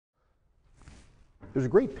There's a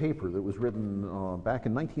great paper that was written back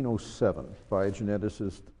in 1907 by a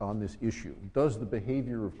geneticist on this issue. Does the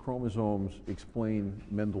behavior of chromosomes explain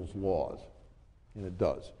Mendel's laws? And it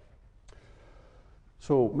does.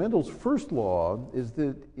 So Mendel's first law is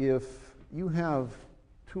that if you have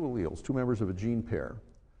two alleles, two members of a gene pair,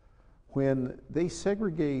 when they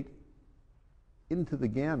segregate into the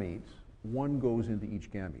gametes, one goes into each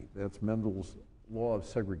gamete. That's Mendel's law of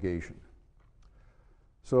segregation.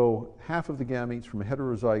 So half of the gametes from a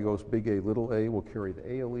heterozygous big A, little a will carry the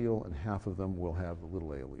A allele, and half of them will have the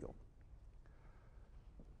little a allele.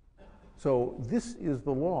 So this is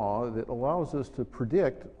the law that allows us to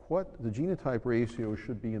predict what the genotype ratio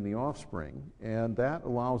should be in the offspring, and that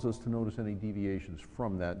allows us to notice any deviations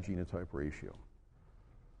from that genotype ratio.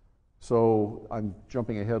 So I'm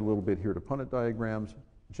jumping ahead a little bit here to Punnett diagrams.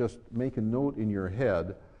 Just make a note in your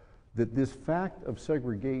head that this fact of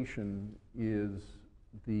segregation is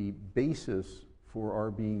the basis for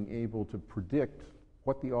our being able to predict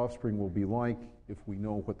what the offspring will be like if we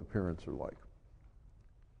know what the parents are like.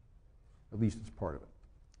 At least it's part of it.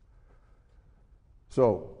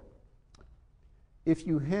 So if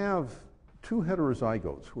you have two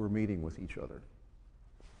heterozygotes who are mating with each other,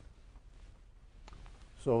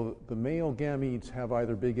 so the male gametes have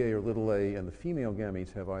either big A or little a, and the female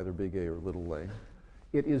gametes have either big A or little a.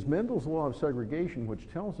 It is Mendel's law of segregation which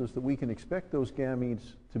tells us that we can expect those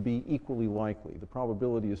gametes to be equally likely. The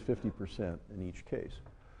probability is 50% in each case.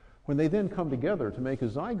 When they then come together to make a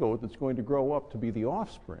zygote that's going to grow up to be the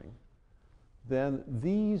offspring, then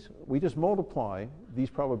we just multiply these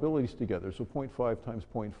probabilities together. So 0.5 times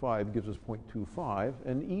 0.5 gives us 0.25,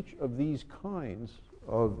 and each of these kinds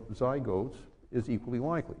of zygotes is equally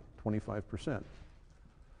likely, 25%.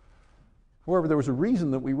 However, there was a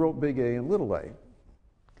reason that we wrote big A and little a.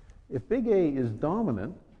 If big A is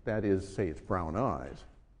dominant, that is, say it's brown eyes,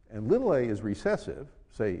 and little a is recessive,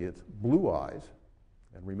 say it's blue eyes,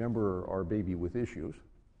 and remember our baby with issues,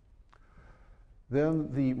 then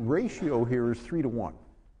the ratio here is 3 to 1.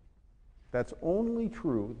 That's only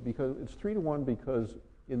true because it's 3 to 1 because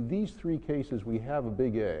in these three cases we have a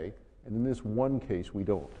big A, and in this one case we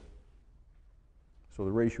don't. So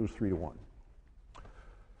the ratio is 3 to 1.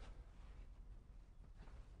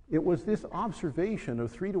 It was this observation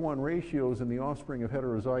of 3 to 1 ratios in the offspring of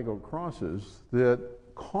heterozygote crosses that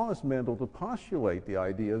caused Mendel to postulate the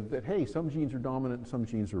idea that, hey, some genes are dominant and some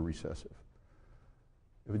genes are recessive.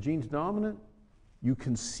 If a gene's dominant, you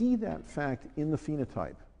can see that fact in the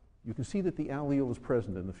phenotype. You can see that the allele is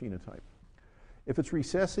present in the phenotype. If it's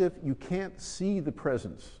recessive, you can't see the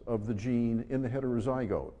presence of the gene in the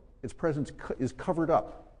heterozygote. Its presence is covered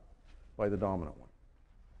up by the dominant one.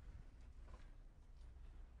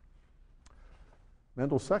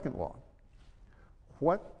 Mendel's second law.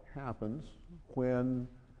 What happens when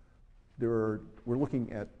we're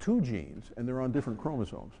looking at two genes and they're on different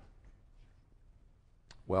chromosomes?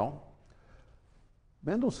 Well,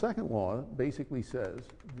 Mendel's second law basically says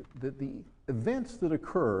that the events that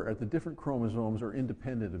occur at the different chromosomes are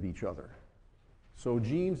independent of each other. So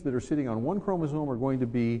genes that are sitting on one chromosome are going to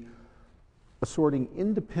be assorting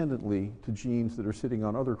independently to genes that are sitting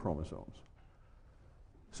on other chromosomes.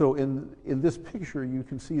 So in this picture, you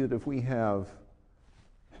can see that if we have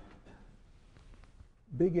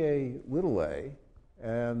big A, little a,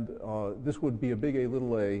 and this would be a big A,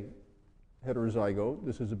 little a heterozygote.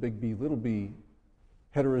 This is a big B, little b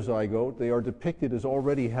heterozygote. They are depicted as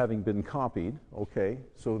already having been copied, okay?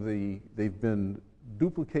 So they've been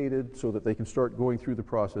duplicated so that they can start going through the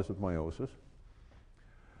process of meiosis.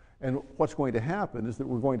 And what's going to happen is that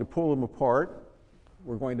we're going to pull them apart.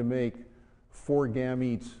 We're going to make 4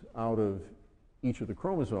 gametes out of each of the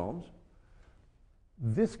chromosomes.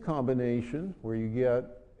 This combination, where you get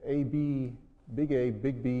AB, big A,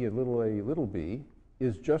 big B, and little b,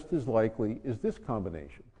 is just as likely as this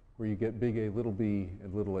combination, where you get big A, little b,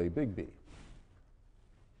 and little a, big B.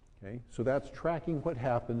 Okay? So that's tracking what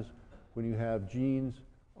happens when you have genes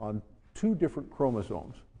on 2 different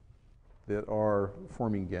chromosomes that are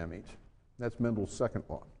forming gametes. That's Mendel's second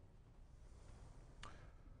law.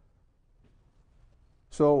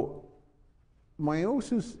 So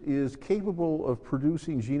meiosis is capable of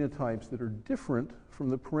producing genotypes that are different from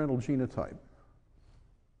the parental genotype.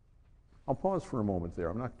 I'll pause for a moment there.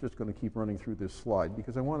 I'm not just going to keep running through this slide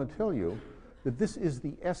because I want to tell you that this is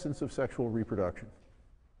the essence of sexual reproduction.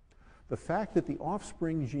 The fact that the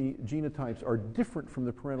offspring genotypes are different from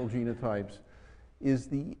the parental genotypes is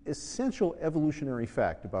the essential evolutionary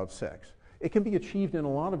fact about sex. It can be achieved in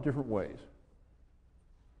a lot of different ways.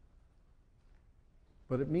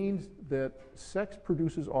 But it means that sex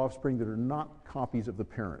produces offspring that are not copies of the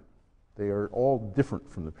parent. They are all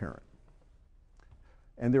different from the parent.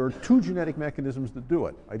 And there are two genetic mechanisms that do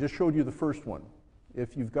it. I just showed you the first one.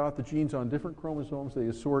 If you've got the genes on different chromosomes, they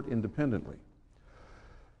assort independently.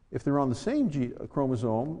 If they're on the same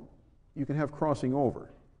chromosome, you can have crossing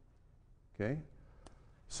over. Okay?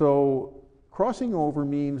 So crossing over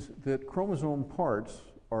means that chromosome parts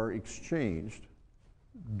are exchanged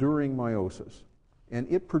during meiosis, and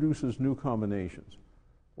it produces new combinations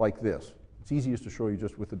like this. It's easiest to show you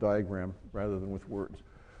just with the diagram rather than with words.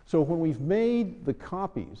 So when we've made the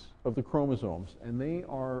copies of the chromosomes and they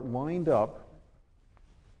are lined up,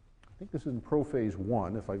 I think this is in prophase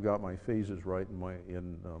 1, if I've got my phases right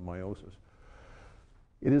in meiosis,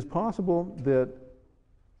 it is possible that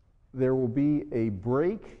there will be a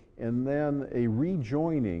break and then a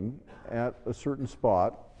rejoining at a certain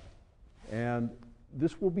spot, and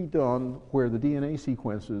this will be done where the DNA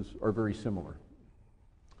sequences are very similar.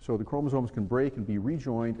 So the chromosomes can break and be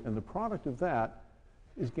rejoined, and the product of that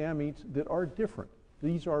is gametes that are different.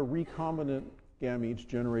 These are recombinant gametes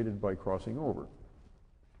generated by crossing over.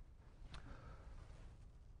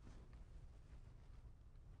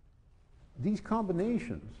 These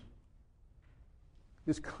combinations,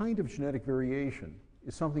 this kind of genetic variation,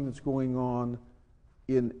 is something that's going on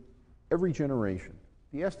in every generation.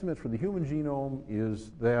 The estimate for the human genome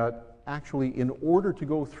is that actually, in order to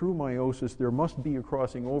go through meiosis, there must be a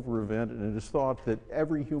crossing over event, and it is thought that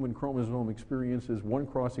every human chromosome experiences one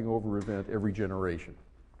crossing over event every generation,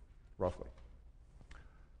 roughly.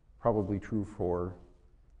 Probably true for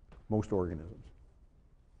most organisms.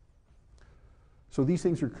 So these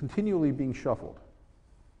things are continually being shuffled.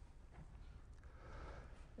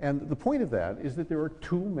 And the point of that is that there are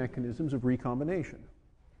two mechanisms of recombination.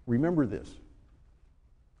 Remember this.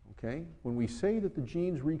 Okay? When we say that the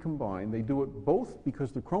genes recombine, they do it both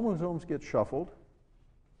because the chromosomes get shuffled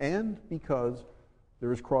and because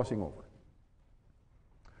there is crossing over.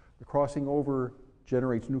 The crossing over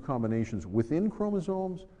generates new combinations within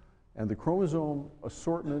chromosomes, and the chromosome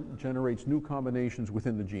assortment generates new combinations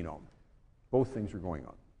within the genome. Both things are going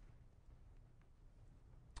on.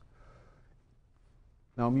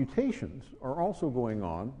 Now, mutations are also going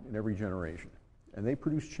on in every generation, and they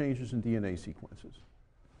produce changes in DNA sequences.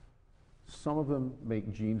 Some of them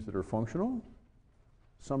make genes that are functional.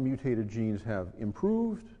 Some mutated genes have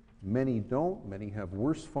improved. Many don't. Many have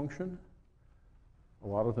worse function. A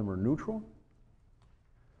lot of them are neutral.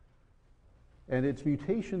 And it's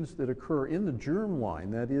mutations that occur in the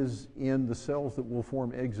germline, that is, in the cells that will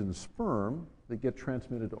form eggs and sperm, that get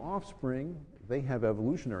transmitted to offspring. They have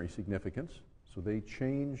evolutionary significance, so they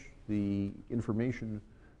change the information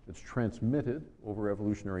that's transmitted over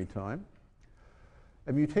evolutionary time.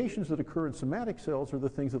 And mutations that occur in somatic cells are the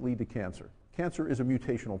things that lead to cancer. Cancer is a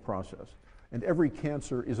mutational process, and every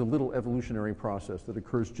cancer is a little evolutionary process that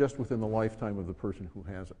occurs just within the lifetime of the person who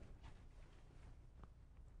has it.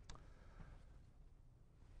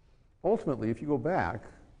 Ultimately, if you go back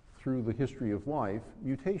through the history of life,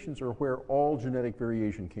 mutations are where all genetic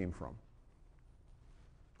variation came from.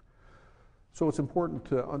 So it's important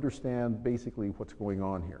to understand basically what's going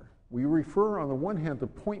on here. We refer on the one hand to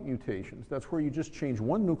point mutations. That's where you just change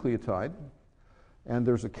one nucleotide, and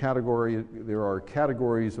there are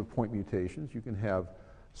categories of point mutations. You can have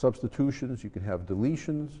substitutions, you can have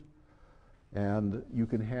deletions, and you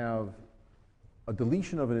can have a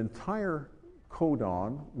deletion of an entire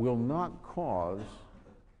codon will not cause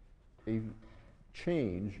a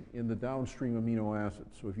change in the downstream amino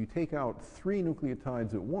acids. So if you take out 3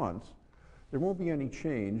 nucleotides at once, there won't be any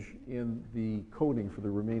change in the coding for the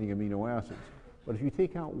remaining amino acids. But if you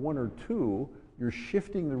take out 1 or 2, you're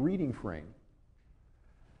shifting the reading frame.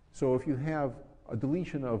 So if you have a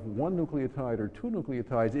deletion of 1 nucleotide or 2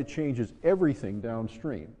 nucleotides, it changes everything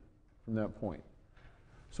downstream from that point.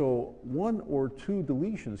 So 1 or 2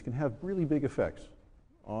 deletions can have really big effects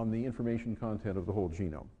on the information content of the whole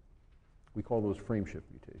genome. We call those frameshift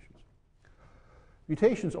mutations.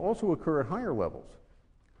 Mutations also occur at higher levels.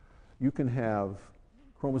 You can have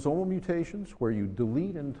chromosomal mutations where you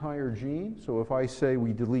delete an entire gene. So if I say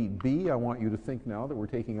we delete B, I want you to think now that we're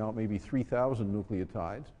taking out maybe 3,000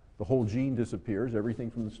 nucleotides. The whole gene disappears, everything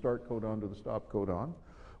from the start codon to the stop codon.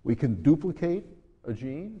 We can duplicate a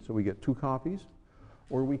gene, so we get 2 copies,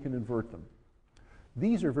 or we can invert them.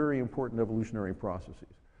 These are very important evolutionary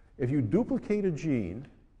processes. If you duplicate a gene,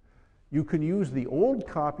 you can use the old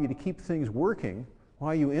copy to keep things working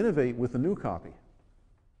while you innovate with the new copy.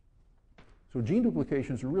 So gene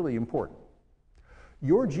duplications are really important.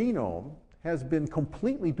 Your genome has been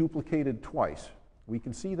completely duplicated twice. We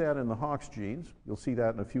can see that in the Hox genes. You'll see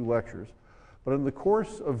that in a few lectures. But in the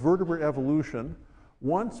course of vertebrate evolution,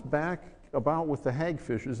 once back about with the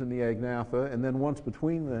hagfishes and the agnatha, and then once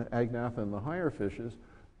between the agnatha and the higher fishes,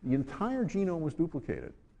 The entire genome was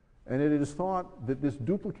duplicated. And it is thought that this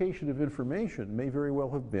duplication of information may very well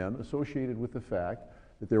have been associated with the fact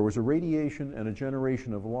that there was a radiation and a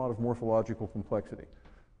generation of a lot of morphological complexity,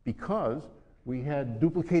 because we had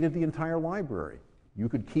duplicated the entire library. You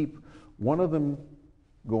could keep one of them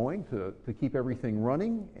going to keep everything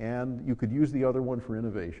running, and you could use the other one for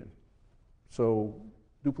innovation. So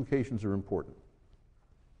duplications are important.